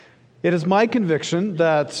It is my conviction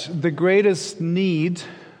that the greatest need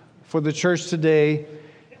for the church today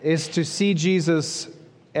is to see Jesus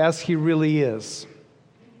as he really is.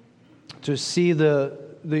 To see the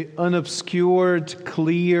unobscured,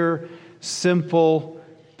 clear, simple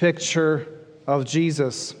picture of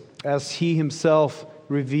Jesus as he himself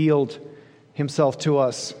revealed himself to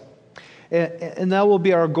us. And that will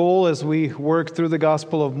be our goal as we work through the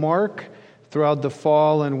Gospel of Mark throughout the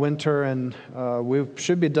fall and winter, and we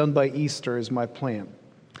should be done by Easter is my plan.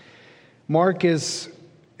 Mark is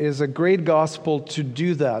a great gospel to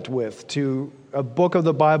do that with, to a book of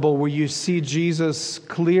the Bible where you see Jesus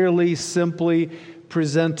clearly, simply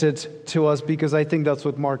presented to us, because I think that's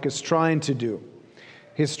what Mark is trying to do.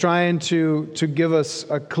 He's trying to give us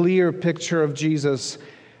a clear picture of Jesus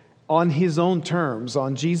on his own terms,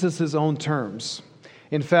 on Jesus' own terms.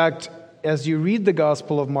 In fact, as you read the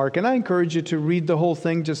Gospel of Mark, and I encourage you to read the whole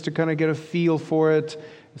thing just to kind of get a feel for it.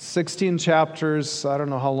 16 chapters, I don't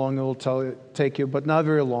know how long it will take you, but not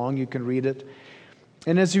very long, you can read it.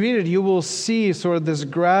 And as you read it, you will see sort of this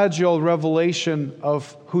gradual revelation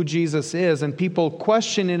of who Jesus is, and people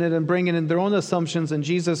questioning it and bringing in their own assumptions, and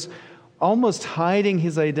Jesus almost hiding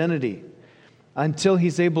his identity until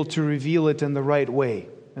he's able to reveal it in the right way.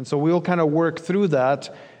 And so we'll kind of work through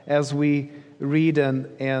that as we read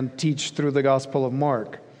and teach through the Gospel of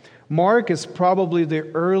Mark. Mark is probably the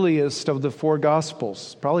earliest of the four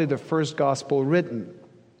Gospels, probably the first Gospel written.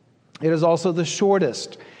 It is also the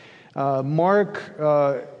shortest. Mark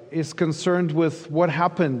is concerned with what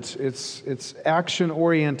happened. It's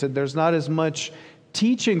action-oriented. There's not as much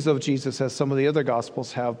teachings of Jesus as some of the other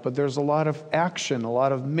Gospels have, but there's a lot of action, a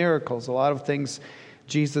lot of miracles, a lot of things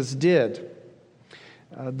Jesus did.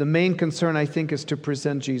 The main concern, I think, is to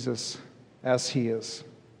present Jesus as he is.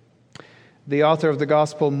 The author of the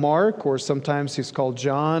Gospel, Mark, or sometimes he's called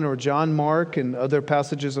John or John Mark in other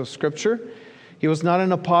passages of Scripture, he was not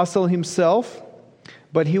an apostle himself,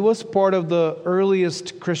 but he was part of the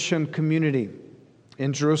earliest Christian community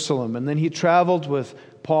in Jerusalem. And then he traveled with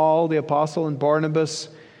Paul, the apostle, and Barnabas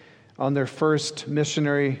on their first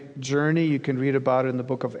missionary journey. You can read about it in the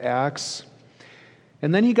book of Acts.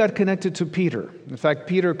 And then he got connected to Peter. In fact,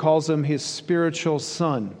 Peter calls him his spiritual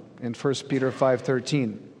son in 1 Peter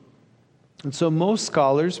 5:13. And so most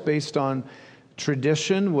scholars, based on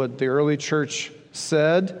tradition, what the early church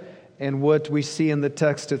said, and what we see in the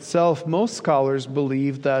text itself, most scholars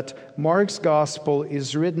believe that Mark's gospel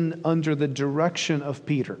is written under the direction of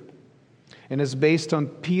Peter and is based on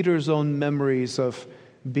Peter's own memories of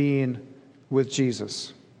being with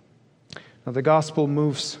Jesus. Now, the gospel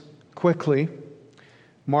moves quickly.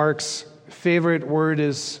 Mark's favorite word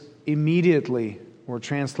is immediately, or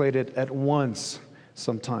translated at once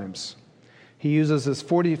sometimes. He uses this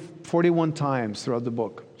 41 times throughout the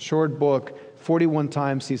book. Short book, 41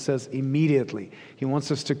 times he says immediately. He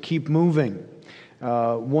wants us to keep moving.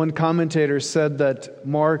 One commentator said that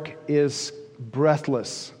Mark is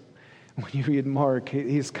breathless. When you read Mark,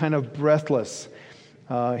 he's kind of breathless.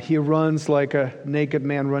 He runs like a naked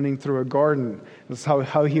man running through a garden. That's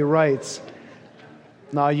how he writes.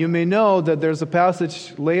 Now, you may know that there's a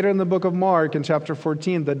passage later in the book of Mark in chapter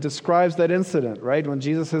 14 that describes that incident, right? When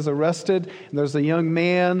Jesus is arrested, and there's a young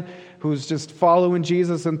man who's just following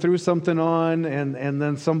Jesus and threw something on, and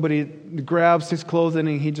then somebody grabs his clothing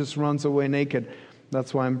and he just runs away naked.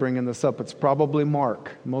 That's why I'm bringing this up. It's probably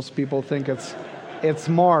Mark. Most people think it's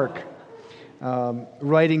Mark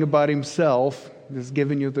writing about himself, just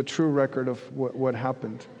giving you the true record of what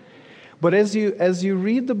happened. But as you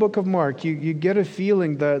read the book of Mark, you get a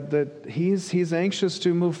feeling that he's anxious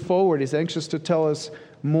to move forward. He's anxious to tell us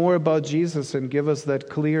more about Jesus and give us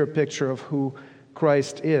that clear picture of who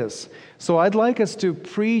Christ is. So I'd like us to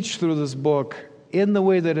preach through this book in the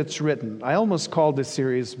way that it's written. I almost called this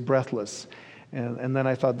series Breathless, and then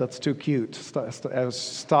I thought that's too cute. I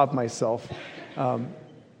stopped myself.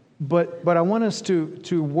 But I want us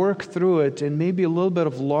to work through it in maybe a little bit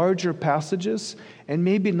of larger passages, and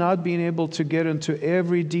maybe not being able to get into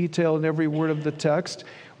every detail and every word of the text,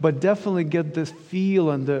 but definitely get the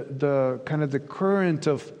feel and the kind of the current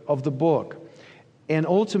of the book, and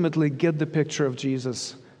ultimately get the picture of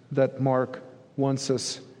Jesus that Mark wants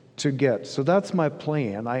us to get. So that's my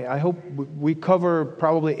plan. I hope we cover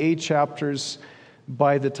probably 8 chapters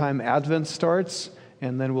by the time Advent starts,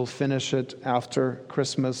 and then we'll finish it after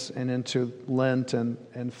Christmas and into Lent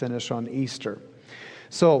and finish on Easter.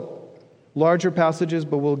 So, larger passages,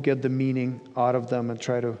 but we'll get the meaning out of them and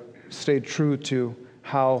try to stay true to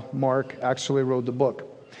how Mark actually wrote the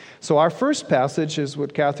book. So our first passage is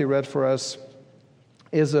what Kathy read for us,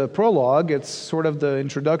 is a prologue. It's sort of the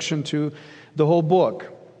introduction to the whole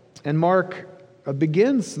book. And Mark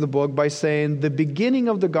begins the book by saying, the beginning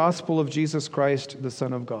of the gospel of Jesus Christ, the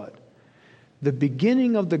Son of God. The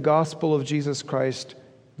beginning of the gospel of Jesus Christ,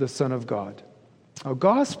 the Son of God. Now,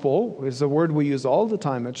 gospel is a word we use all the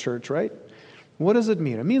time at church, right? What does it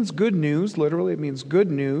mean? It means good news, literally. It means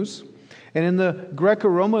good news. And in the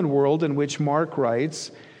Greco-Roman world in which Mark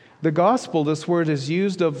writes, the gospel, this word is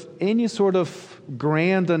used of any sort of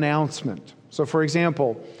grand announcement. So, for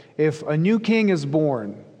example, if a new king is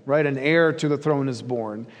born, right, an heir to the throne is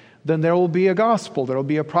born, then there will be a gospel. There will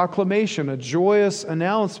be a proclamation, a joyous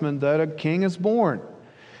announcement that a king is born.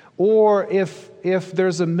 Or if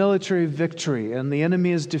there's a military victory and the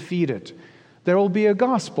enemy is defeated, there will be a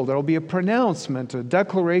gospel. There will be a pronouncement, a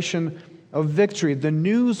declaration of victory. The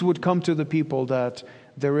news would come to the people that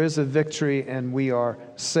there is a victory and we are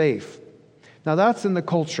safe. Now that's in the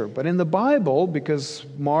culture. But in the Bible, because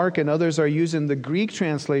Mark and others are using the Greek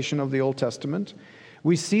translation of the Old Testament,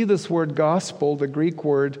 we see this word gospel, the Greek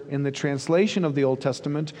word in the translation of the Old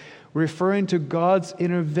Testament, referring to God's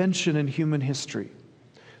intervention in human history.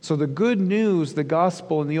 So the good news, the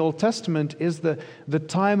gospel in the Old Testament, is the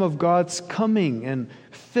time of God's coming and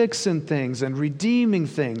fixing things and redeeming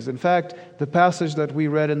things. In fact, the passage that we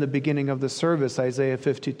read in the beginning of the service, Isaiah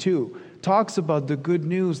 52, talks about the good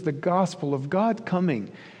news, the gospel of God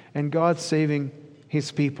coming and God saving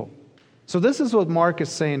His people. So this is what Mark is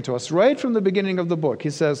saying to us right from the beginning of the book. He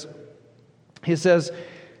says, this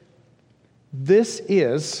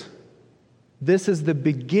is the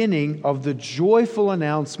beginning of the joyful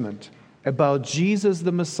announcement about Jesus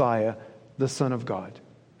the Messiah, the Son of God.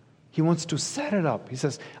 He wants to set it up. He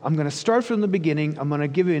says, I'm going to start from the beginning. I'm going to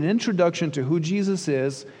give you an introduction to who Jesus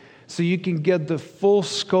is so you can get the full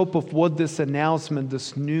scope of what this announcement,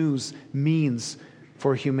 this news means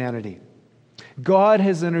for humanity. God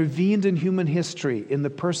has intervened in human history in the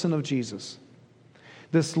person of Jesus.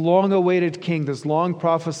 This long-awaited King, this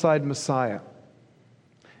long-prophesied Messiah.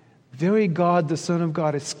 Very God, the Son of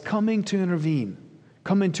God, is coming to intervene,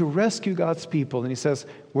 coming to rescue God's people. And He says,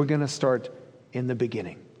 we're going to start in the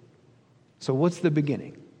beginning. So what's the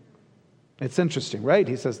beginning? It's interesting, right?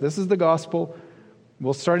 He says, this is the gospel.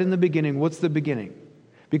 We'll start in the beginning. What's the beginning?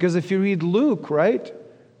 Because if you read Luke, right?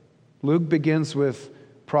 Luke begins with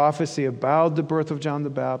prophecy about the birth of John the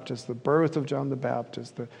Baptist, the birth of John the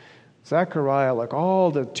Baptist, the Zechariah, like all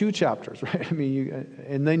the 2 chapters, right? I mean,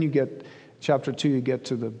 and then you get chapter 2, you get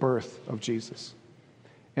to the birth of Jesus.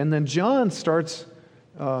 And then John starts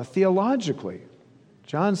theologically.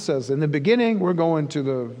 John says, in the beginning, we're going to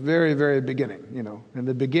the very, very beginning, and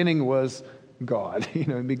the beginning was God,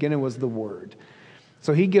 the beginning was the Word.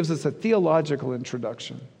 So he gives us a theological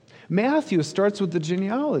introduction. Matthew starts with the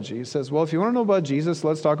genealogy. He says, well, if you want to know about Jesus,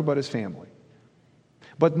 let's talk about His family.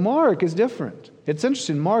 But Mark is different. It's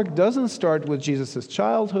interesting. Mark doesn't start with Jesus'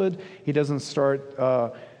 childhood. He doesn't start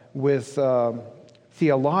with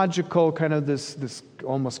theological, kind of this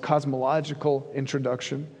almost cosmological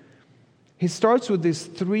introduction. He starts with these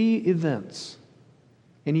 3 events,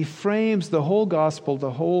 and he frames the whole gospel, the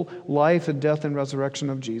whole life and death and resurrection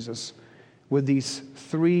of Jesus with these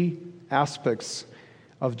 3 aspects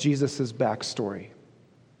of Jesus' backstory.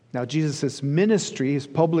 Now, Jesus' ministry, His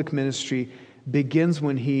public ministry, begins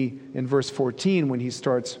when in verse 14, when He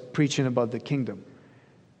starts preaching about the kingdom.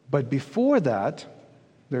 But before that,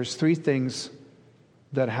 there's 3 things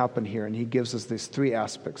that happen here, and he gives us these 3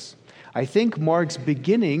 aspects. I think Mark's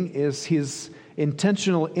beginning is his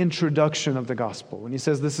intentional introduction of the gospel. When he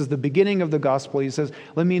says this is the beginning of the gospel, he says,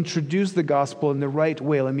 let me introduce the gospel in the right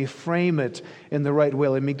way. Let me frame it in the right way.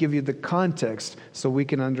 Let me give you the context so we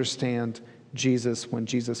can understand Jesus when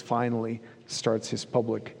Jesus finally starts His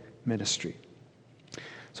public ministry.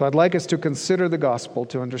 So I'd like us to consider the gospel,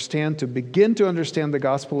 to begin to understand the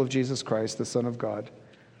gospel of Jesus Christ, the Son of God,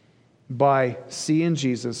 by seeing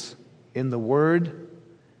Jesus in the Word,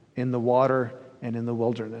 in the water, and in the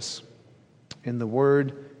wilderness. In the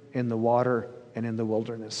Word, in the water, and in the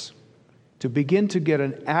wilderness. To begin to get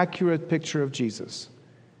an accurate picture of Jesus,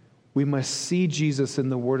 we must see Jesus in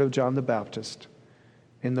the Word of John the Baptist,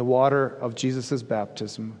 in the water of Jesus'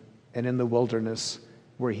 baptism, and in the wilderness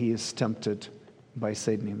where He is tempted by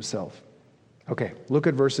Satan himself. Okay, look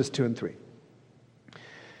at verses 2 and 3.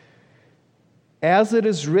 As it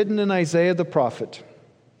is written in Isaiah the prophet,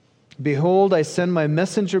 behold, I send my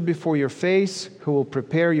messenger before your face, who will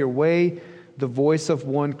prepare your way, the voice of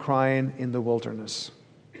one crying in the wilderness.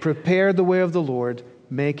 Prepare the way of the Lord,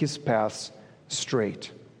 make His paths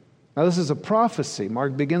straight. Now this is a prophecy.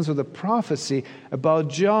 Mark begins with a prophecy about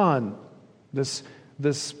John,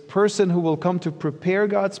 this person who will come to prepare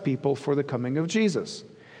God's people for the coming of Jesus.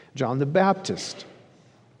 John the Baptist,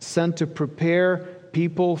 sent to prepare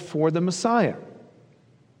people for the Messiah.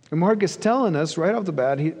 And Mark is telling us right off the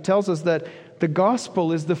bat, he tells us that the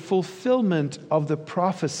gospel is the fulfillment of the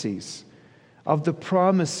prophecies, of the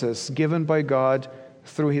promises given by God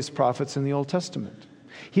through his prophets in the Old Testament.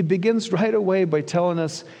 He begins right away by telling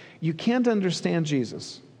us, you can't understand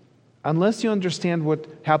Jesus unless you understand what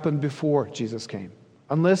happened before Jesus came.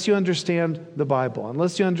 Unless you understand the Bible,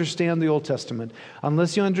 unless you understand the Old Testament,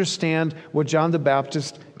 unless you understand what John the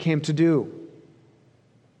Baptist came to do.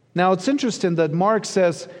 Now, it's interesting that Mark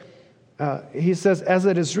says, he says, as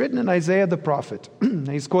it is written in Isaiah the prophet.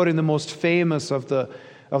 He's quoting the most famous of the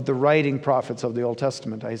writing prophets of the Old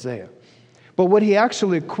Testament, Isaiah. But what he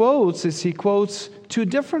actually quotes is he quotes two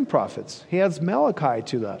different prophets. He adds Malachi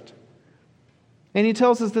to that. And he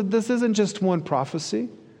tells us that this isn't just one prophecy.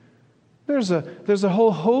 There's a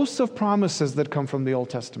whole host of promises that come from the Old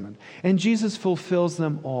Testament. And Jesus fulfills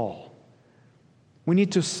them all. We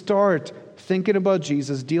need to start thinking about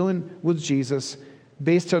Jesus, dealing with Jesus,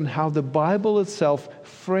 based on how the Bible itself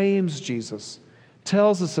frames Jesus,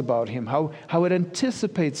 tells us about him, how it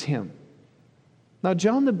anticipates him. Now,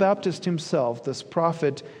 John the Baptist himself, this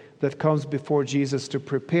prophet that comes before Jesus to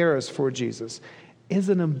prepare us for Jesus, is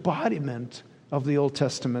an embodiment of the Old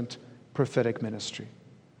Testament prophetic ministry.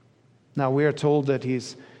 Now, we are told that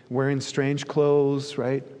he's wearing strange clothes,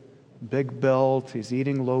 right? Big belt, he's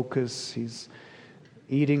eating locusts, he's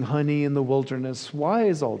eating honey in the wilderness. Why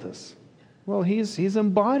is all this? Well, he's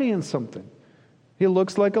embodying something. He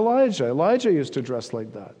looks like Elijah. Elijah used to dress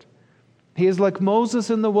like that. He is like Moses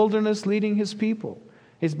in the wilderness leading his people.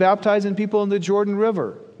 He's baptizing people in the Jordan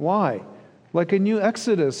River. Why? Like a new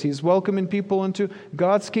Exodus, he's welcoming people into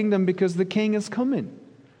God's kingdom because the king is coming.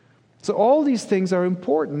 So all these things are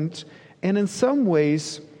important, and in some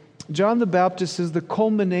ways, John the Baptist is the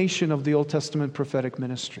culmination of the Old Testament prophetic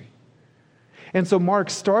ministry. And so Mark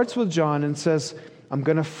starts with John and says, I'm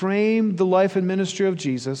going to frame the life and ministry of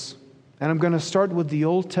Jesus, and I'm going to start with the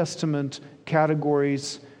Old Testament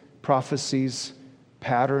categories, prophecies,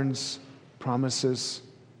 patterns, promises.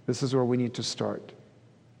 This is where we need to start.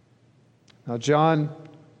 Now, John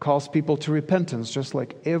calls people to repentance, just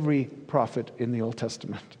like every prophet in the Old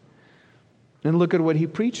Testament. And look at what he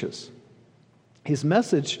preaches. His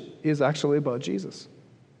message is actually about Jesus.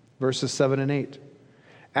 Verses 7 and 8.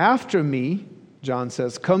 After me, John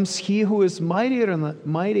says, comes he who is mightier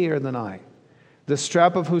than I, the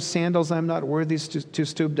strap of whose sandals I am not worthy to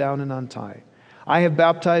stoop down and untie. I have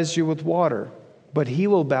baptized you with water, but he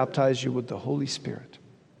will baptize you with the Holy Spirit.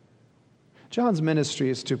 John's ministry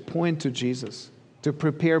is to point to Jesus, to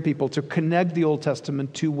prepare people, to connect the Old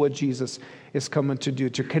Testament to what Jesus is coming to do,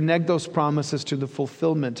 to connect those promises to the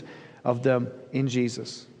fulfillment of them in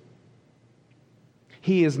Jesus.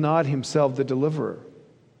 He is not himself the deliverer,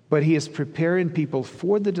 but he is preparing people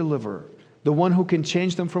for the deliverer, the one who can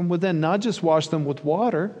change them from within, not just wash them with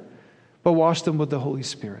water, but wash them with the Holy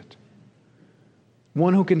Spirit.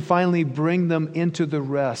 One who can finally bring them into the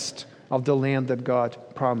rest of the land that God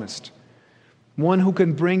promised. One who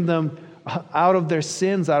can bring them out of their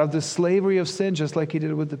sins, out of the slavery of sin, just like he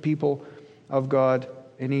did with the people of God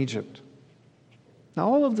in Egypt. Now,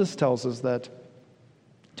 all of this tells us that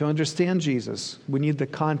to understand Jesus, we need the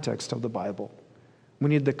context of the Bible. We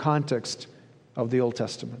need the context of the Old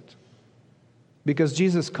Testament. Because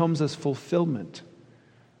Jesus comes as fulfillment,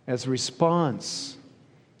 as response,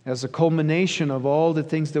 as a culmination of all the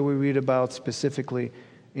things that we read about specifically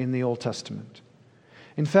in the Old Testament.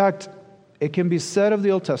 In fact, it can be said of the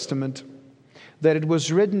Old Testament that it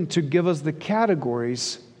was written to give us the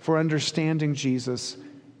categories for understanding Jesus,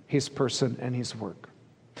 his person, and his work.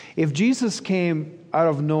 If Jesus came out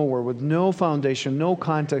of nowhere with no foundation, no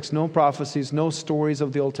context, no prophecies, no stories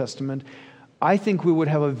of the Old Testament, I think we would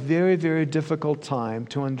have a very, very difficult time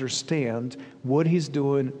to understand what he's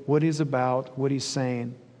doing, what he's about, what he's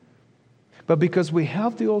saying. But because we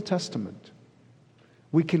have the Old Testament,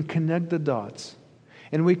 we can connect the dots.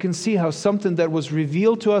 And we can see how something that was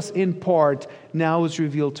revealed to us in part now is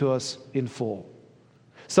revealed to us in full.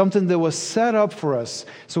 Something that was set up for us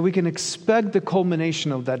so we can expect the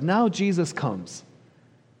culmination of that. Now Jesus comes.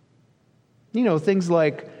 You know, things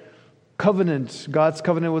like covenant, God's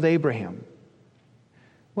covenant with Abraham.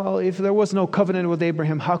 Well, if there was no covenant with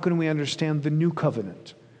Abraham, how can we understand the new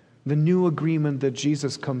covenant? The new agreement that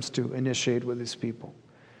Jesus comes to initiate with his people.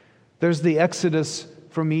 There's the Exodus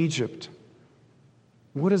from Egypt.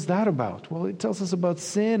 What is that about? Well, it tells us about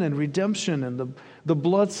sin and redemption and the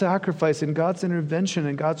blood sacrifice and God's intervention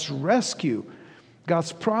and God's rescue,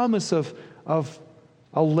 God's promise of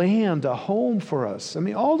a land, a home for us. I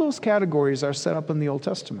mean, all those categories are set up in the Old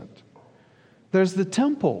Testament. There's the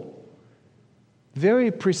temple,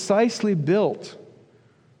 very precisely built,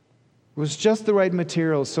 It was just the right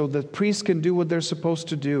material so that priests can do what they're supposed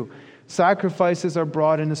to do. Sacrifices are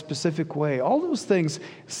brought in a specific way. All those things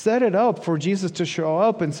set it up for Jesus to show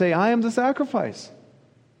up and say, I am the sacrifice.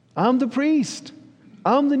 I'm the priest.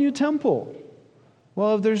 I'm the new temple.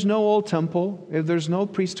 Well, if there's no old temple, if there's no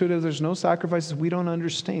priesthood, if there's no sacrifices, we don't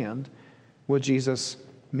understand what Jesus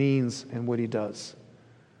means and what he does.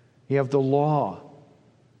 You have the law,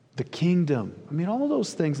 the kingdom. I mean, all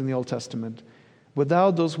those things in the Old Testament.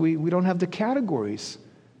 Without those, we don't have the categories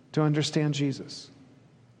to understand Jesus.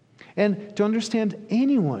 And to understand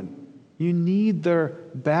anyone, you need their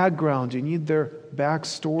background, you need their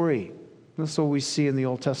backstory. That's what we see in the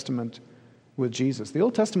Old Testament with Jesus. The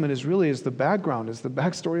Old Testament is the background, is the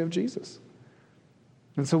backstory of Jesus.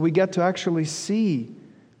 And so we get to actually see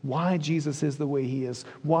why Jesus is the way he is,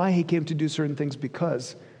 why he came to do certain things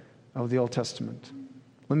because of the Old Testament.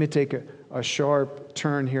 Let me take a sharp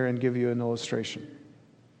turn here and give you an illustration.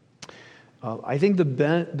 I think the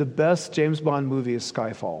best James Bond movie is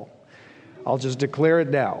Skyfall. I'll just declare it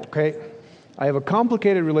now, okay? I have a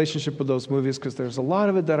complicated relationship with those movies because there's a lot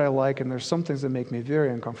of it that I like and there's some things that make me very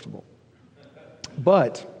uncomfortable.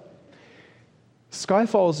 But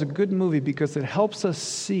Skyfall is a good movie because it helps us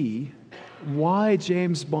see why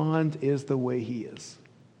James Bond is the way he is.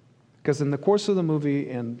 Because in the course of the movie,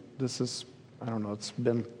 and this is, I don't know, it's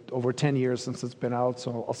been over 10 years since it's been out,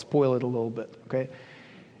 so I'll spoil it a little bit, okay?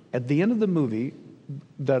 At the end of the movie,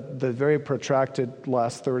 the very protracted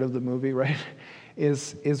last third of the movie, right,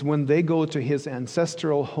 is when they go to his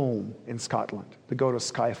ancestral home in Scotland. They go to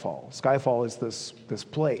Skyfall. Skyfall is this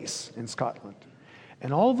place in Scotland.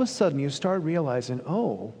 And all of a sudden you start realizing,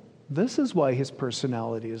 oh, this is why his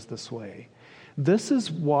personality is this way. This is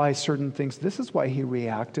why certain things, this is why he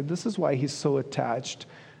reacted. This is why he's so attached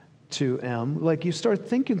to M. Like you start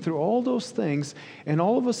thinking through all those things, and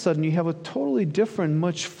all of a sudden you have a totally different,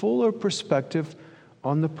 much fuller perspective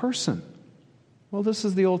on the person. Well, this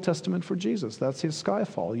is the Old Testament for Jesus. That's his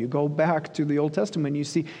Skyfall. You go back to the Old Testament and you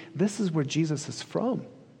see this is where Jesus is from.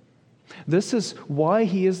 This is why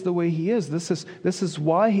he is the way he is. This is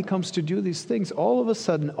why he comes to do these things. All of a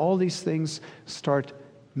sudden, all these things start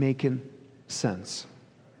making sense.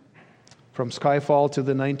 From Skyfall to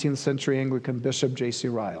the 19th century Anglican Bishop J.C.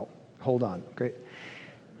 Ryle. Hold on, okay?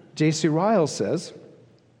 J.C. Ryle says,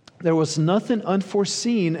 there was nothing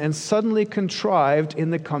unforeseen and suddenly contrived in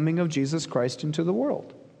the coming of Jesus Christ into the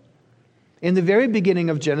world. In the very beginning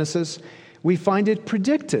of Genesis, we find it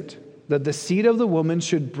predicted that the seed of the woman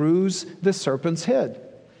should bruise the serpent's head.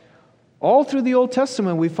 All through the Old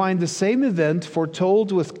Testament, we find the same event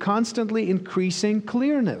foretold with constantly increasing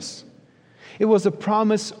clearness. It was a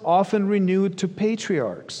promise often renewed to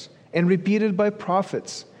patriarchs and repeated by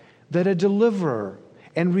prophets that a deliverer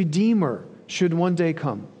and redeemer should one day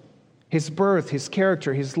come. His birth, his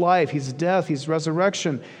character, his life, his death, his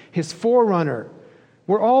resurrection, his forerunner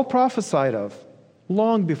were all prophesied of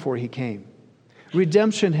long before he came.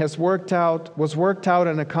 Redemption was worked out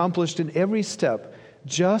and accomplished in every step,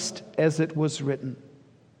 just as it was written.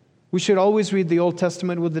 We should always read the Old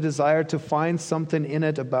Testament with the desire to find something in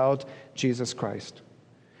it about Jesus Christ.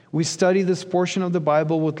 We study this portion of the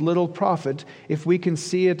Bible with little profit if we can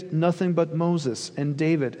see it nothing but Moses and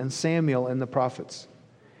David and Samuel and the prophets.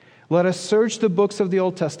 Let us search the books of the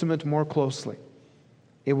Old Testament more closely.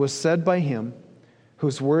 It was said by him,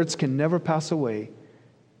 whose words can never pass away,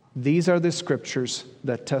 these are the scriptures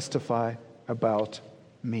that testify about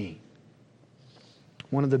me.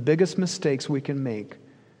 One of the biggest mistakes we can make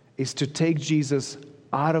is to take Jesus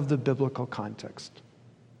out of the biblical context.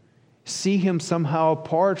 See him somehow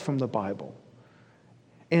apart from the Bible.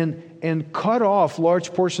 And cut off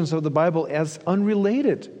large portions of the Bible as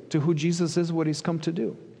unrelated to who Jesus is, what he's come to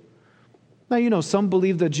do. Now, some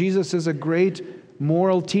believe that Jesus is a great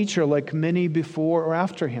moral teacher like many before or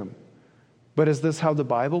after him. But is this how the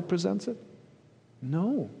Bible presents it?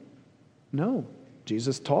 No.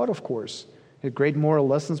 Jesus taught, of course. He had great moral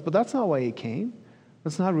lessons, but that's not why he came.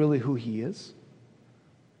 That's not really who he is.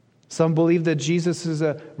 Some believe that Jesus is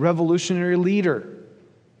a revolutionary leader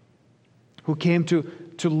who came to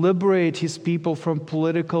liberate his people from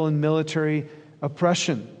political and military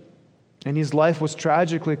oppression. And his life was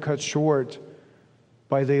tragically cut short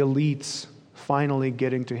by the elites finally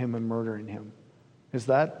getting to him and murdering him. Is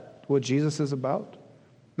that what Jesus is about?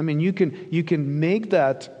 I mean, you can make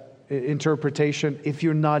that interpretation if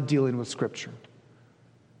you're not dealing with Scripture.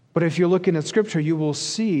 But if you're looking at Scripture, you will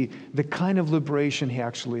see the kind of liberation he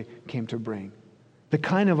actually came to bring. The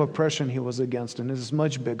kind of oppression he was against, and it is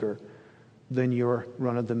much bigger than your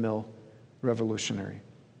run-of-the-mill revolutionary.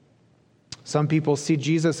 Some people see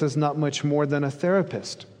Jesus as not much more than a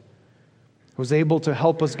therapist who's able to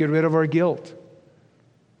help us get rid of our guilt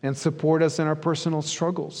and support us in our personal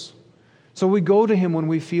struggles. So we go to Him when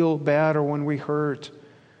we feel bad or when we hurt,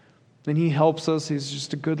 and He helps us. He's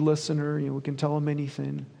just a good listener. We can tell Him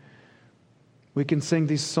anything. We can sing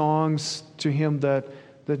these songs to Him that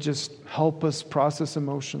just help us process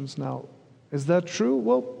emotions. Now, is that true?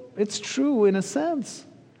 Well, it's true in a sense.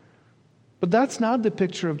 But that's not the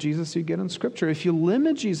picture of Jesus you get in Scripture. If you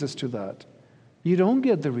limit Jesus to that, you don't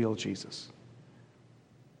get the real Jesus.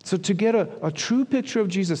 So to get a true picture of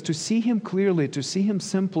Jesus, to see Him clearly, to see Him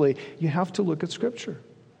simply, you have to look at Scripture.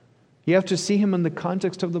 You have to see Him in the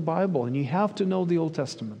context of the Bible, and you have to know the Old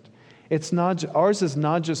Testament. Ours is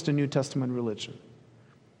not just a New Testament religion.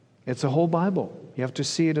 It's a whole Bible. You have to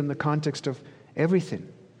see it in the context of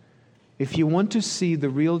everything. If you want to see the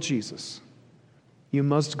real Jesus, you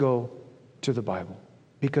must go to the Bible,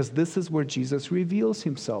 because this is where Jesus reveals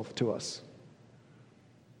Himself to us.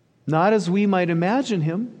 Not as we might imagine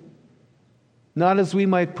Him, not as we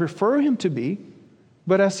might prefer Him to be,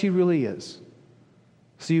 but as He really is.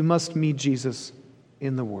 So you must meet Jesus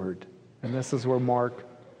in the Word. And this is where Mark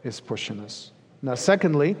is pushing us. Now,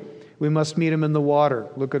 secondly, we must meet Him in the water.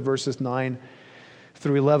 Look at verses 9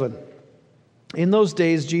 through 11. In those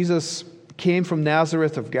days, Jesus came from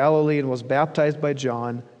Nazareth of Galilee and was baptized by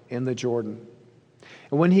John in the Jordan.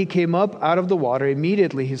 And when He came up out of the water,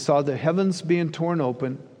 immediately He saw the heavens being torn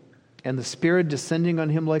open and the Spirit descending on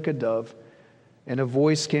Him like a dove, and a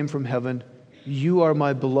voice came from heaven, "You are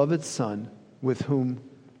my beloved Son, with whom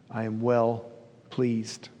I am well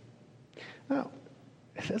pleased." Now,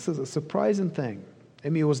 this is a surprising thing. I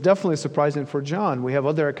mean, it was definitely surprising for John. We have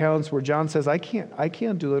other accounts where John says, I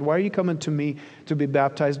can't do that. Why are you coming to me to be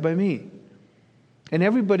baptized by me? And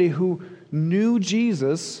everybody who knew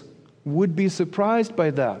Jesus would be surprised by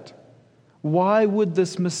that. Why would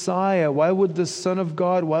this Messiah, why would this Son of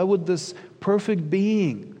God, why would this perfect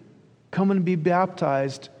being come and be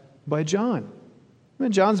baptized by John? I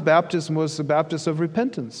mean, John's baptism was a baptism of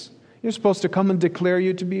repentance. You're supposed to come and declare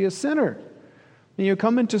you to be a sinner. And you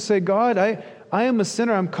come in to say, God, I am a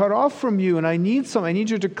sinner. I'm cut off from you, and I need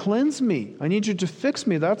you to cleanse me. I need you to fix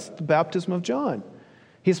me. That's the baptism of John.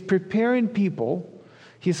 He's preparing people.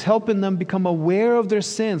 He's helping them become aware of their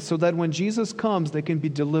sins so that when Jesus comes, they can be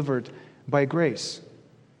delivered by grace.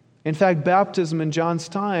 In fact, baptism in John's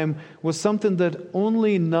time was something that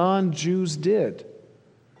only non-Jews did.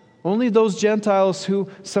 Only those Gentiles who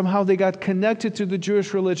somehow they got connected to the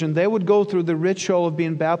Jewish religion, they would go through the ritual of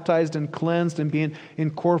being baptized and cleansed and being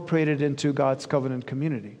incorporated into God's covenant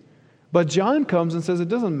community. But John comes and says it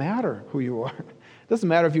doesn't matter who you are. It doesn't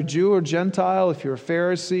matter if you're Jew or Gentile, if you're a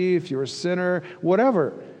Pharisee, if you're a sinner,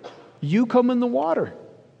 whatever. You come in the water.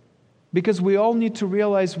 Because we all need to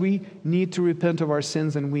realize we need to repent of our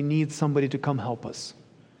sins and we need somebody to come help us.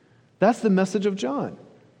 That's the message of John.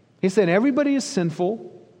 He said everybody is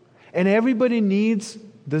sinful and everybody needs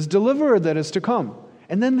this deliverer that is to come.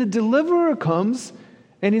 And then the deliverer comes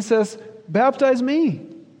and he says, baptize me.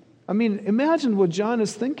 I mean, imagine what John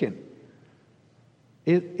is thinking.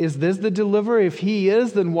 Is this the deliverer? If he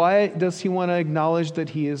is, then why does he want to acknowledge that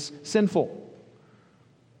he is sinful?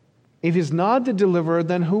 If he's not the deliverer,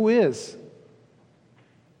 then who is?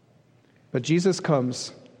 But Jesus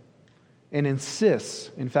comes and insists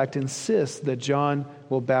that John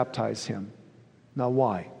will baptize him. Now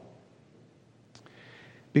why?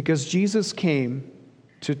 Because Jesus came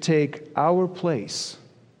to take our place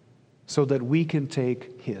so that we can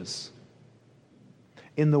take his.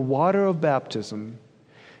 In the water of baptism,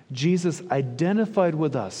 Jesus identified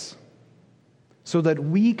with us so that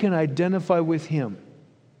we can identify with him.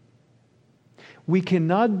 We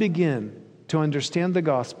cannot begin to understand the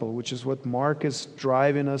gospel, which is what Mark is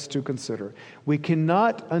driving us to consider. We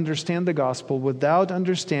cannot understand the gospel without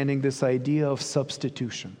understanding this idea of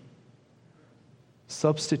substitution.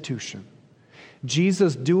 Substitution.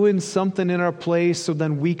 Jesus doing something in our place so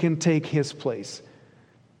then we can take his place.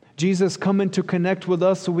 Jesus coming to connect with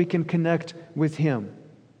us so we can connect with him.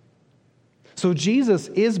 So Jesus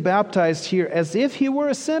is baptized here as if he were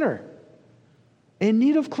a sinner in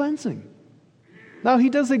need of cleansing. Now,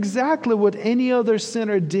 he does exactly what any other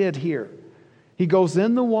sinner did here. He goes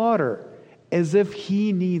in the water as if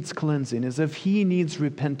he needs cleansing, as if he needs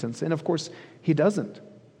repentance. And of course, he doesn't.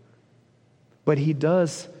 But he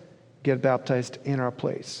does get baptized in our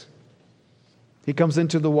place. He comes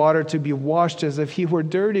into the water to be washed as if he were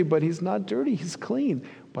dirty, but he's not dirty, he's clean.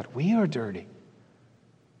 But we are dirty.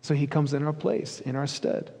 So he comes in our place, in our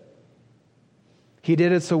stead. He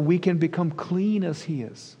did it so we can become clean as he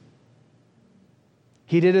is.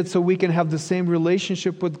 He did it so we can have the same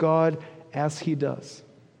relationship with God as he does.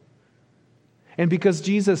 And because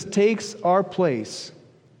Jesus takes our place,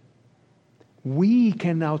 we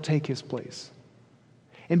can now take his place.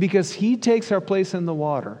 And because he takes our place in the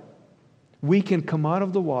water, we can come out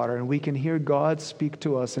of the water and we can hear God speak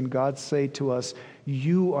to us and God say to us,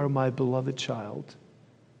 "You are my beloved child.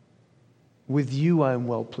 With you I am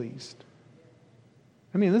well pleased."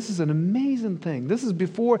 I mean, this is an amazing thing. This is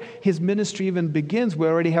before his ministry even begins. We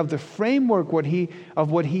already have the framework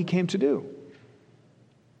of what he came to do.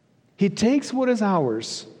 He takes what is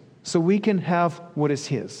ours so we can have what is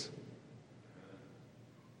his.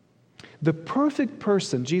 The perfect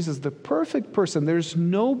person, Jesus, the perfect person, there's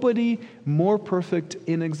nobody more perfect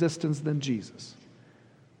in existence than Jesus.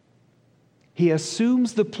 He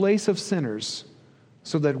assumes the place of sinners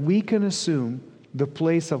so that we can assume the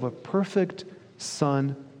place of a perfect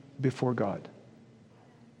Son before God.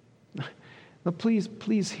 Now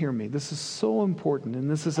please hear me. This is so important, and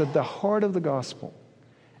this is at the heart of the gospel.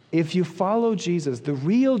 If you follow Jesus, the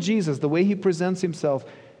real Jesus, the way he presents himself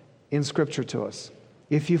in Scripture to us,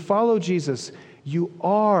 if you follow Jesus, you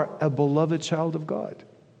are a beloved child of God.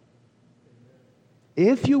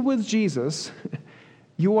 If you're with Jesus,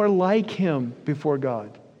 you are like him before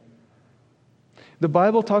God. The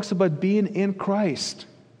Bible talks about being in Christ,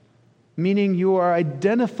 meaning you are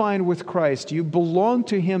identifying with Christ. You belong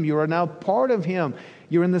to him. You are now part of him.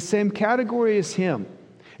 You're in the same category as him.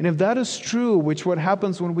 And if that is true, which what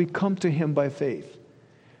happens when we come to him by faith,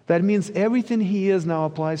 that means everything he is now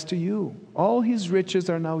applies to you. All his riches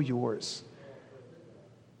are now yours.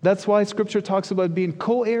 That's why Scripture talks about being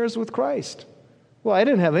co-heirs with Christ. Well, I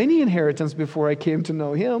didn't have any inheritance before I came to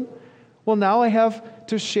know him. Well, now I have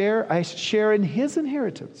to share. I share in his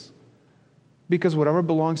inheritance. Because whatever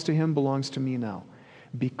belongs to him belongs to me now.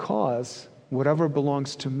 Because whatever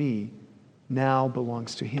belongs to me now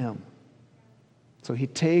belongs to him. So he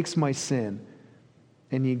takes my sin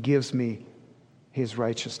and he gives me his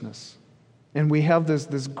righteousness. And we have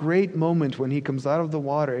this great moment when he comes out of the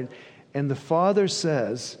water and the Father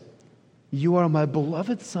says, "You are my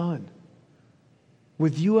beloved Son.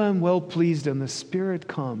 With you I am well pleased," and the Spirit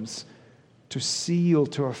comes to seal,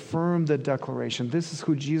 to affirm the declaration. This is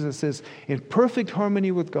who Jesus is, in perfect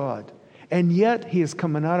harmony with God. And yet he is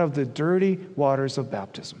coming out of the dirty waters of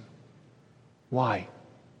baptism. Why?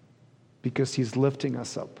 Because he's lifting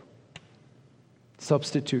us up.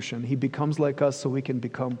 Substitution. He becomes like us so we can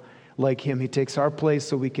become like him. He takes our place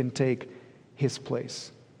so we can take his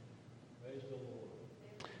place.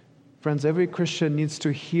 Friends, every Christian needs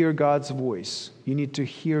to hear God's voice. You need to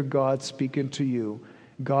hear God speaking to you.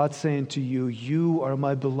 God saying to you, "You are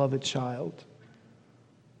my beloved child.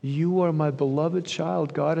 You are my beloved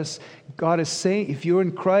child." God is saying, if you're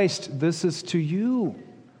in Christ, this is to you.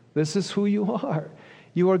 This is who you are.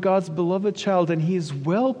 You are God's beloved child, and he is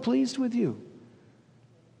well pleased with you.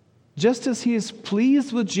 Just as he is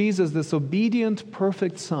pleased with Jesus, this obedient,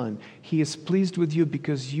 perfect Son, he is pleased with you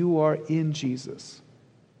because you are in Jesus.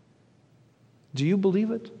 Do you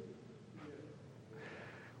believe it?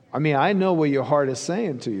 I mean, I know what your heart is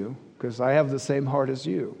saying to you because I have the same heart as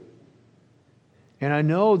you. And I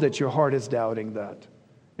know that your heart is doubting that.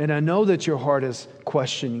 And I know that your heart is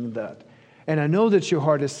questioning that. And I know that your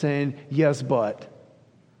heart is saying, "Yes, but."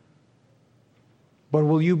 But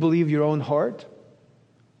will you believe your own heart?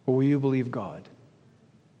 Or will you believe God?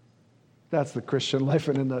 That's the Christian life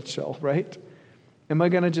in a nutshell, right? Am I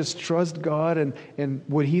going to just trust God and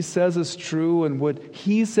what he says is true and what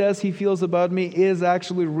he says he feels about me is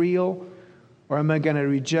actually real? Or am I going to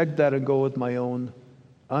reject that and go with my own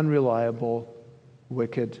unreliable,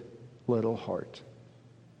 wicked little heart?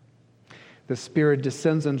 The Spirit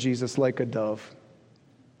descends on Jesus like a dove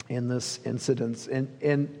in this incident.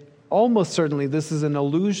 And almost certainly this is an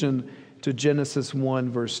allusion to Genesis 1,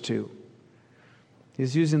 verse 2.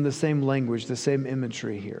 He's using the same language, the same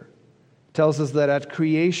imagery here. It tells us that at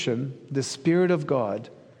creation, the Spirit of God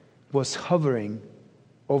was hovering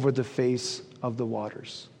over the face of the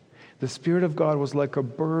waters. The Spirit of God was like a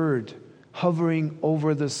bird hovering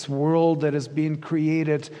over this world that is being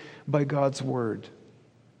created by God's Word.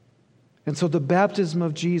 And so the baptism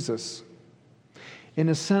of Jesus, in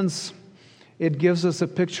a sense, it gives us a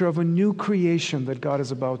picture of a new creation that God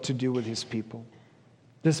is about to do with his people.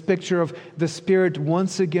 This picture of the Spirit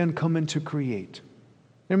once again coming to create.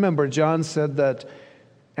 Remember, John said that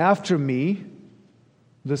after me,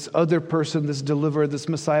 this other person, this deliverer, this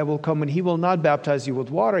Messiah will come, and he will not baptize you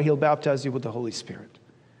with water, he'll baptize you with the Holy Spirit.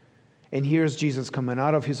 And here's Jesus coming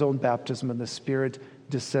out of his own baptism, and the Spirit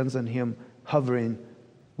descends on him, hovering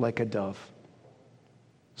like a dove.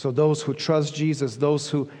 So those who trust Jesus, those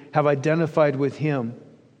who have identified with him,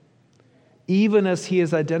 even as he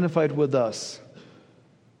is identified with us,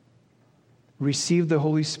 receive the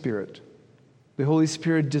Holy Spirit, the Holy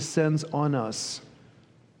Spirit descends on us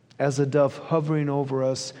as a dove hovering over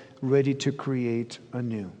us, ready to create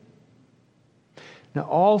anew. Now,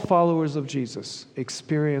 all followers of Jesus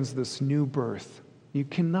experience this new birth. You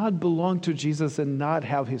cannot belong to Jesus and not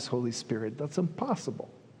have His Holy Spirit. That's impossible.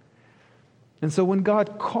 And so when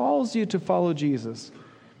God calls you to follow Jesus,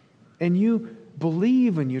 and you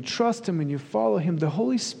believe and you trust Him and you follow Him, the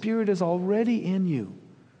Holy Spirit is already in you.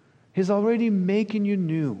 He's already making you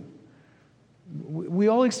new. We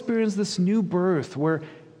all experience this new birth where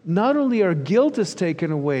not only our guilt is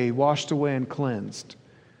taken away, washed away, and cleansed,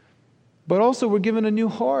 but also we're given a new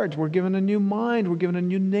heart, we're given a new mind, we're given a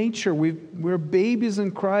new nature. We're babies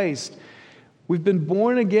in Christ. We've been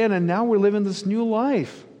born again, and now we're living this new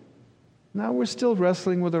life. Now we're still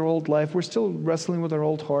wrestling with our old life. We're still wrestling with our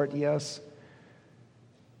old heart, yes.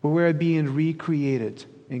 But we're being recreated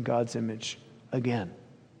in God's image again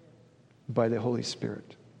by the Holy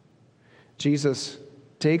Spirit. Jesus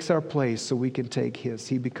takes our place so we can take His.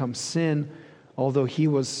 He becomes sin. Although He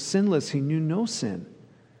was sinless, He knew no sin.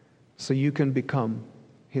 So you can become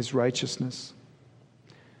His righteousness.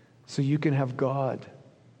 So you can have God.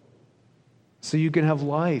 So you can have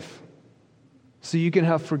life. So you can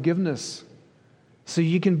have forgiveness. So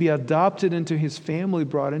you can be adopted into His family,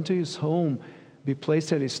 brought into His home, be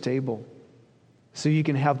placed at His table. So you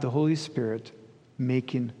can have the Holy Spirit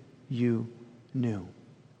making you new.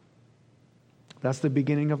 That's the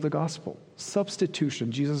beginning of the gospel.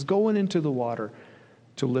 Substitution. Jesus going into the water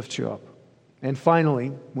to lift you up. And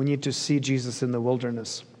finally, we need to see Jesus in the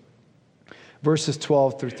wilderness. Verses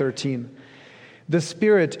 12 through 13. The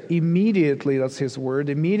Spirit immediately, that's His word,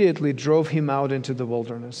 immediately drove Him out into the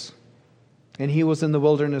wilderness. And He was in the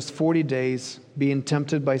wilderness 40 days, being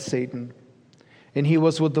tempted by Satan. And He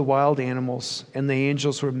was with the wild animals, and the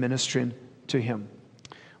angels were ministering to Him.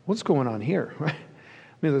 What's going on here, right?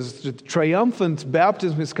 I mean, there's the triumphant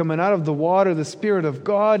baptism is coming out of the water. The Spirit of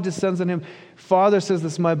God descends on Him. Father says,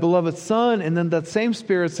 "This is my beloved Son." And then that same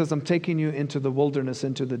Spirit says, "I'm taking you into the wilderness,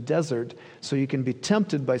 into the desert, so you can be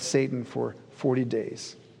tempted by Satan for 40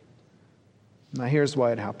 days. Now here's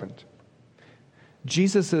why it happened.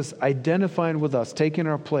 Jesus is identifying with us, taking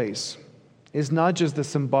our place, is not just the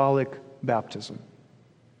symbolic baptism,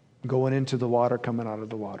 going into the water, coming out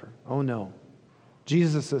of the water. Oh no.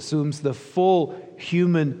 Jesus assumes the full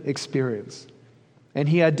human experience. And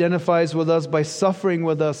He identifies with us by suffering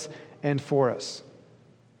with us and for us.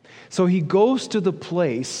 So He goes to the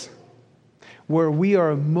place where we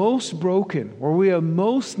are most broken, where we are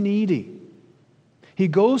most needy. He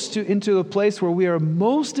goes into the place where we are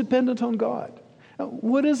most dependent on God. Now,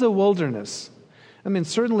 what is a wilderness? I mean,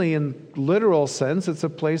 certainly in literal sense, it's a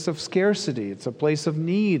place of scarcity. It's a place of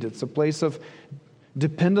need. It's a place of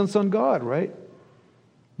dependence on God, right?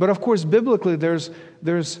 But of course, biblically, there's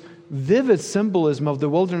vivid symbolism of the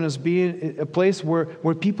wilderness being a place where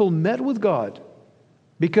people met with God.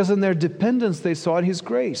 Because in their dependence, they sought His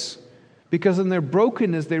grace. Because in their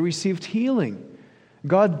brokenness, they received healing.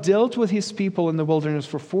 God dealt with His people in the wilderness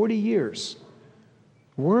for 40 years,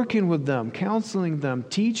 working with them, counseling them,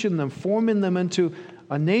 teaching them, forming them into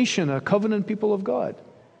a nation, a covenant people of God.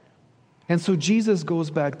 And so Jesus goes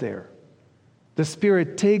back there. The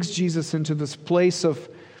Spirit takes Jesus into this place of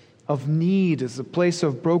need, is a place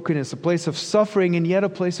of brokenness, a place of suffering, and yet a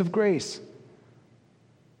place of grace.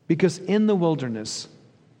 Because in the wilderness,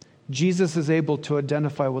 Jesus is able to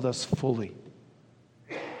identify with us fully.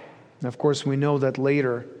 And of course, we know that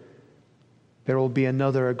later there will be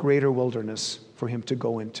a greater wilderness for Him to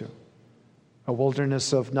go into. A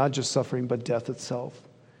wilderness of not just suffering, but death itself.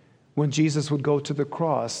 When Jesus would go to the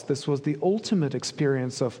cross, this was the ultimate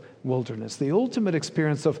experience of wilderness, the ultimate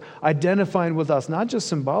experience of identifying with us, not just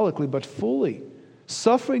symbolically, but fully.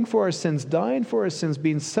 Suffering for our sins, dying for our sins,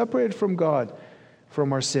 being separated from God,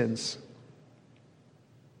 from our sins.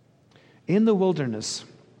 In the wilderness,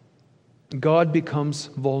 God becomes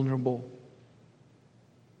vulnerable.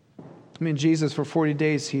 I mean, Jesus, for 40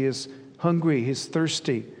 days, He is hungry, He's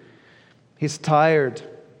thirsty, He's tired,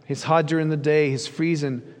 He's hot during the day, He's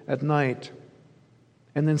freezing at night.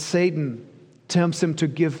 And then Satan tempts Him to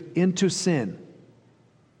give into sin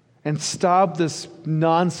and stop this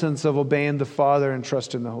nonsense of obeying the Father and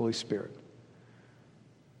trusting the Holy Spirit.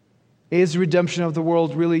 Is redemption of the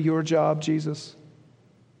world really your job, Jesus?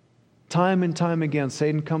 Time and time again,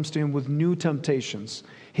 Satan comes to Him with new temptations,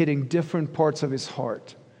 hitting different parts of His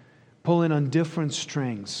heart, pulling on different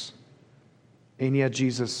strings. And yet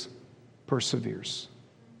Jesus perseveres.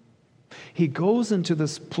 He goes into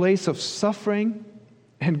this place of suffering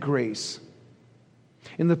and grace,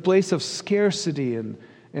 in the place of scarcity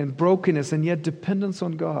and brokenness, and yet dependence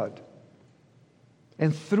on God.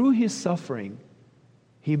 And through his suffering,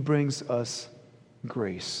 he brings us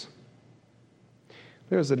grace.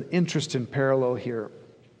 There's an interesting parallel here.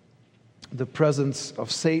 The presence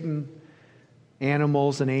of Satan,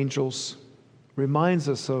 animals, and angels reminds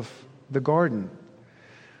us of the Garden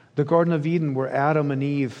of Eden, where Adam and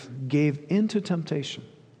Eve gave into temptation.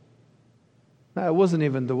 Now, it wasn't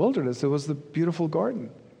even the wilderness, it was the beautiful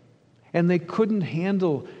garden. And they couldn't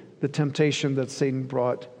handle the temptation that Satan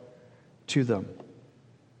brought to them.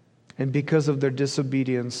 And because of their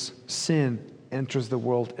disobedience, sin enters the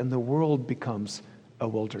world, and the world becomes a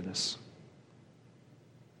wilderness.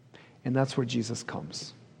 And that's where Jesus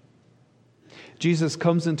comes. Jesus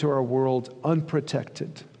comes into our world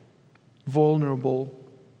unprotected, vulnerable,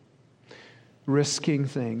 risking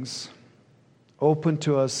things, open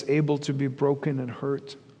to us, able to be broken and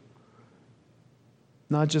hurt.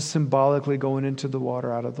 Not just symbolically going into the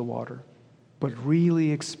water, out of the water, but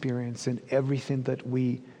really experiencing everything that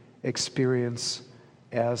we experience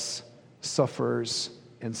as sufferers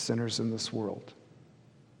and sinners in this world.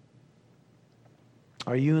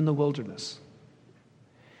 Are you in the wilderness?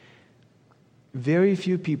 Very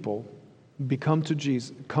few people come to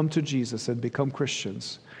Jesus and become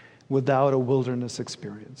Christians without a wilderness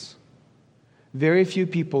experience. Very few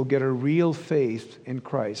people get a real faith in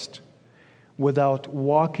Christ without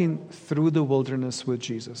walking through the wilderness with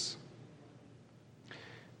Jesus.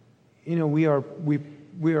 You know, we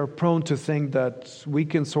are prone to think that we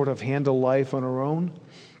can sort of handle life on our own.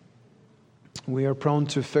 We are prone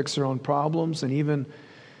to fix our own problems, and even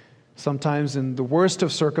sometimes in the worst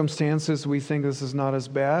of circumstances, we think this is not as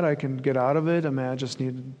bad. I can get out of it. I mean, I just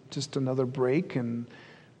need just another break, and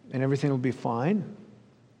everything will be fine.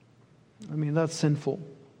 I mean, that's sinful.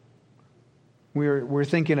 We're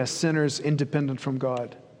thinking as sinners independent from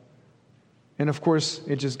God. And of course,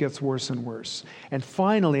 it just gets worse and worse. And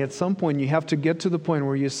finally, at some point, you have to get to the point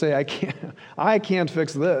where you say, I can't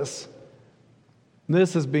fix this.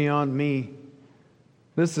 This is beyond me.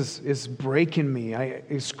 This is breaking me.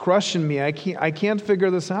 It's crushing me. I can't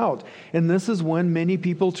figure this out. And this is when many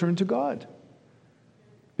people turn to God.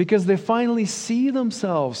 Because they finally see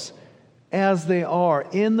themselves as they are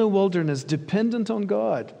in the wilderness, dependent on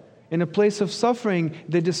God. In a place of suffering,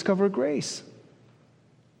 they discover grace.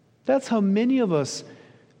 That's how many of us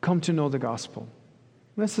come to know the gospel.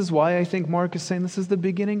 This is why I think Mark is saying this is the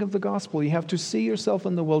beginning of the gospel. You have to see yourself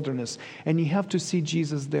in the wilderness, and you have to see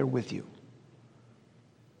Jesus there with you.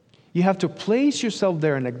 You have to place yourself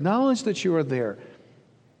there and acknowledge that you are there,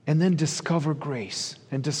 and then discover grace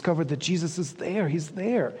and discover that Jesus is there. He's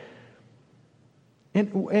there.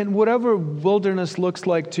 And whatever wilderness looks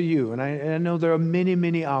like to you, and I know there are many,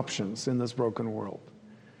 many options in this broken world.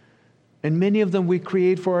 And many of them we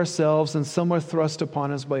create for ourselves, and some are thrust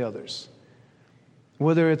upon us by others.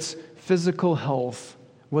 Whether it's physical health,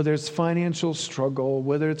 whether it's financial struggle,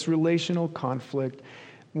 whether it's relational conflict,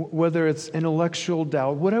 whether it's intellectual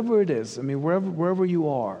doubt, whatever it is, I mean, wherever you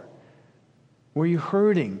are, where you're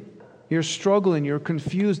hurting, you're struggling, you're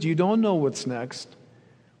confused, you don't know what's next,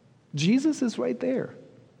 Jesus is right there.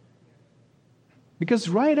 Because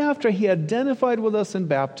right after he identified with us in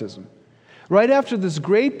baptism, right after this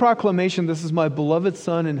great proclamation, this is my beloved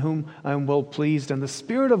Son in whom I am well pleased, and the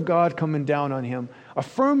Spirit of God coming down on him,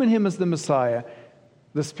 affirming him as the Messiah,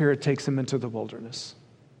 the Spirit takes him into the wilderness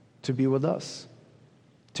to be with us,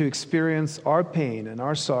 to experience our pain and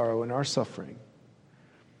our sorrow and our suffering.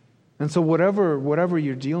 And so whatever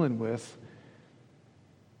you're dealing with,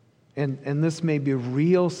 and this may be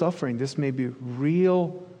real suffering, this may be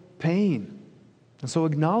real pain. And so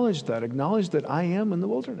acknowledge that I am in the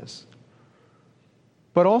wilderness.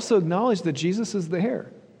 But also acknowledge that Jesus is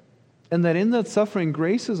there, and that in that suffering,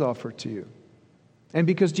 grace is offered to you. And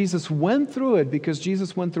because Jesus went through it, because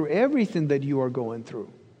Jesus went through everything that you are going through,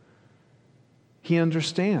 he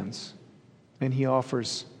understands, and he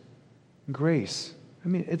offers grace. I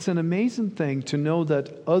mean, it's an amazing thing to know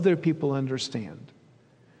that other people understand.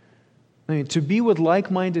 I mean, to be with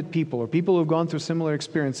like-minded people or people who have gone through similar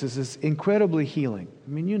experiences is incredibly healing. I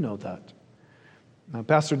mean, you know that. Now,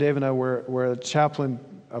 Pastor Dave and I were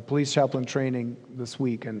at police chaplain training this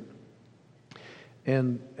week, and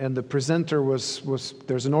the presenter was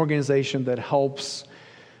there's an organization that helps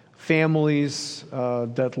families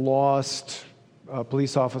that lost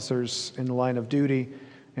police officers in the line of duty,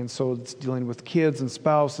 and so it's dealing with kids and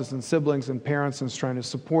spouses and siblings and parents, and it's trying to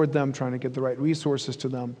support them, trying to get the right resources to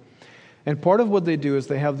them. And part of what they do is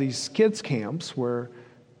they have these kids camps where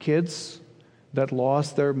kids that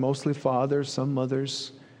lost their mostly fathers, some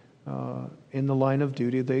mothers in the line of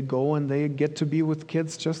duty, they go and they get to be with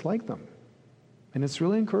kids just like them. And it's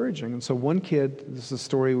really encouraging. And so one kid, this is a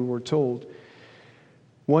story we were told,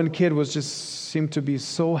 One kid seemed to be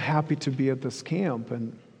so happy to be at this camp,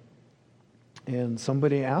 and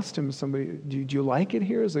somebody asked him, do you like it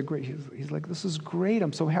here? Is it great? He's like, this is great.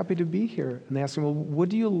 I'm so happy to be here. And they asked him, well, what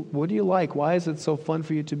do you like? Why is it so fun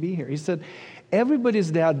for you to be here? He said,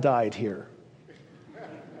 everybody's dad died here.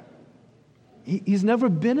 He's never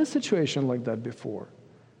been in a situation like that before.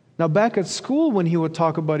 Now, back at school, when he would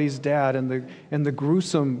talk about his dad and the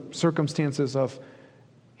gruesome circumstances of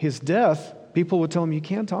his death, people would tell him, you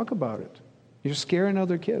can't talk about it. You're scaring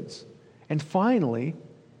other kids. And finally,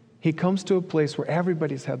 he comes to a place where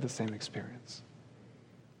everybody's had the same experience.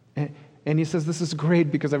 And he says, this is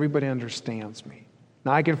great because everybody understands me.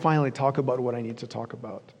 Now I can finally talk about what I need to talk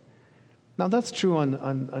about. Now that's true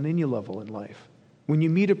on any level in life. When you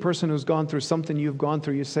meet a person who's gone through something you've gone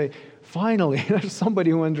through, you say, finally, there's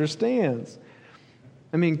somebody who understands.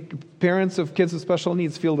 I mean, parents of kids with special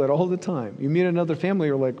needs feel that all the time. You meet another family,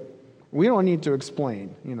 you're like, we don't need to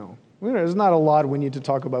explain, There's not a lot we need to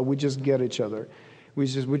talk about. We just get each other. We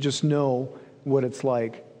just know what it's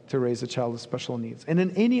like to raise a child with special needs. And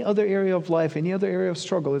in any other area of life, any other area of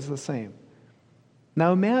struggle, it's the same.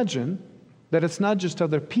 Now imagine that it's not just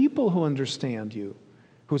other people who understand you,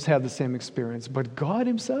 who's had the same experience, but God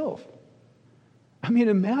himself. I mean,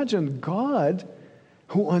 imagine God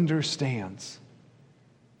who understands.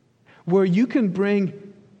 Where you can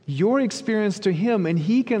bring your experience to him and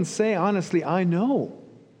he can say, honestly, I know.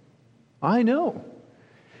 I know.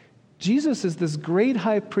 Jesus is this great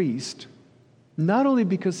high priest, not only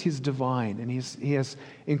because he's divine and he has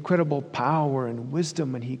incredible power and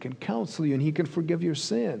wisdom and he can counsel you and he can forgive your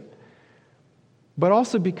sin, but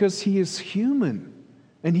also because he is human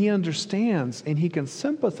and he understands and he can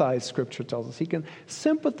sympathize, Scripture tells us. He can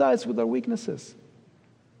sympathize with our weaknesses.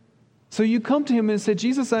 So you come to him and say,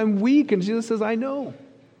 Jesus, I'm weak. And Jesus says, I know.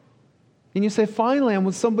 And you say, finally, I'm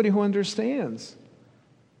with somebody who understands.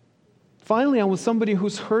 Finally, I'm with somebody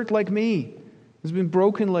who's hurt like me, who's been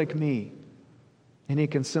broken like me, and he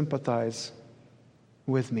can sympathize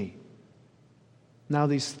with me. Now,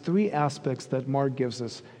 these three aspects that Mark gives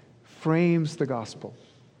us frames the gospel.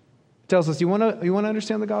 It tells us, you want to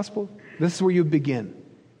understand the gospel? This is where you begin.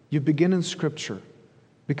 You begin in Scripture,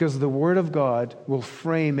 because the Word of God will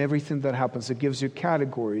frame everything that happens. It gives you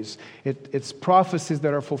categories. It's prophecies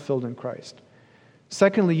that are fulfilled in Christ.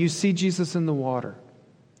 Secondly, you see Jesus in the water.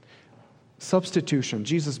 Substitution.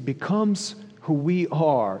 Jesus becomes who we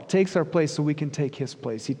are, takes our place so we can take his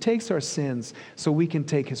place. He takes our sins so we can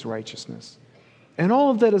take his righteousness. And all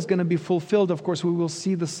of that is going to be fulfilled. Of course, we will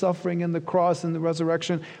see the suffering and the cross and the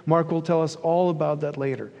resurrection. Mark will tell us all about that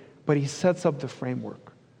later. But he sets up the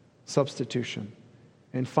framework. Substitution.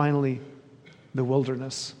 And finally, the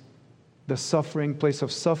wilderness. The suffering, place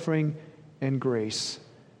of suffering and grace.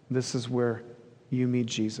 This is where you meet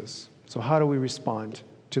Jesus. So how do we respond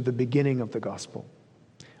to the beginning of the gospel?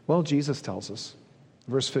 Well, Jesus tells us.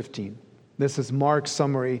 Verse 15. This is Mark's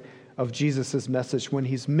summary of Jesus' message. When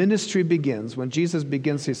his ministry begins, when Jesus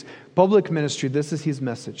begins his public ministry, this is his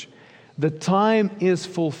message. The time is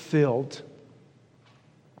fulfilled,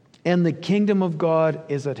 and the kingdom of God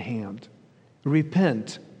is at hand.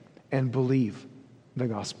 Repent and believe the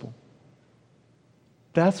gospel.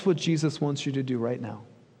 That's what Jesus wants you to do right now.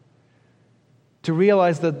 To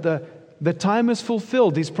realize that the time is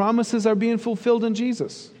fulfilled. These promises are being fulfilled in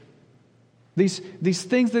Jesus. These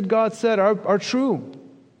things that God said are true.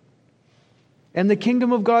 And the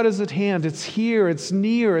kingdom of God is at hand. It's here, it's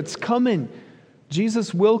near, it's coming.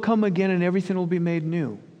 Jesus will come again and everything will be made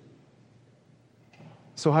new.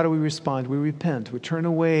 So how do we respond? We repent. We turn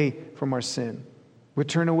away from our sin. We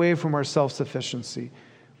turn away from our self-sufficiency.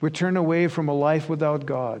 We turn away from a life without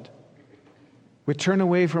God. We turn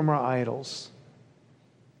away from our idols.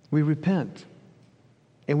 We repent.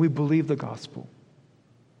 And we believe the gospel.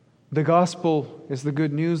 The gospel is the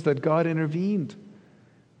good news that God intervened,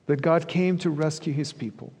 that God came to rescue his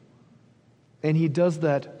people. And he does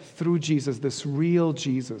that through Jesus, this real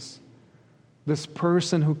Jesus, this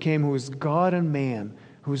person who came, who is God and man,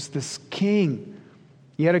 who's this king,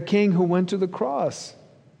 yet a king who went to the cross,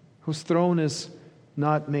 whose throne is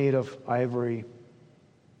not made of ivory,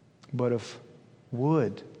 but of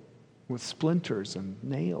wood with splinters and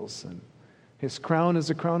nails, and his crown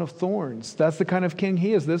is a crown of thorns. That's the kind of king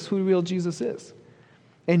he is. This is who real Jesus is.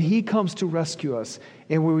 And he comes to rescue us,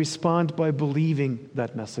 and we respond by believing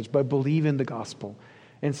that message, by believing the gospel,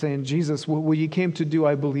 and saying, Jesus, what you came to do,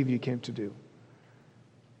 I believe you came to do.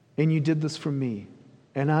 And you did this for me,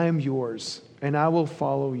 and I am yours, and I will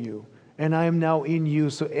follow you, and I am now in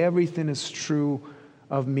you, so everything is true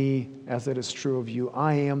of me as it is true of you.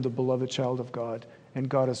 I am the beloved child of God, and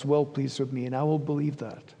God is well pleased with me, and I will believe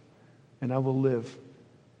that, and I will live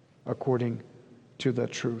according to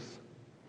that truth.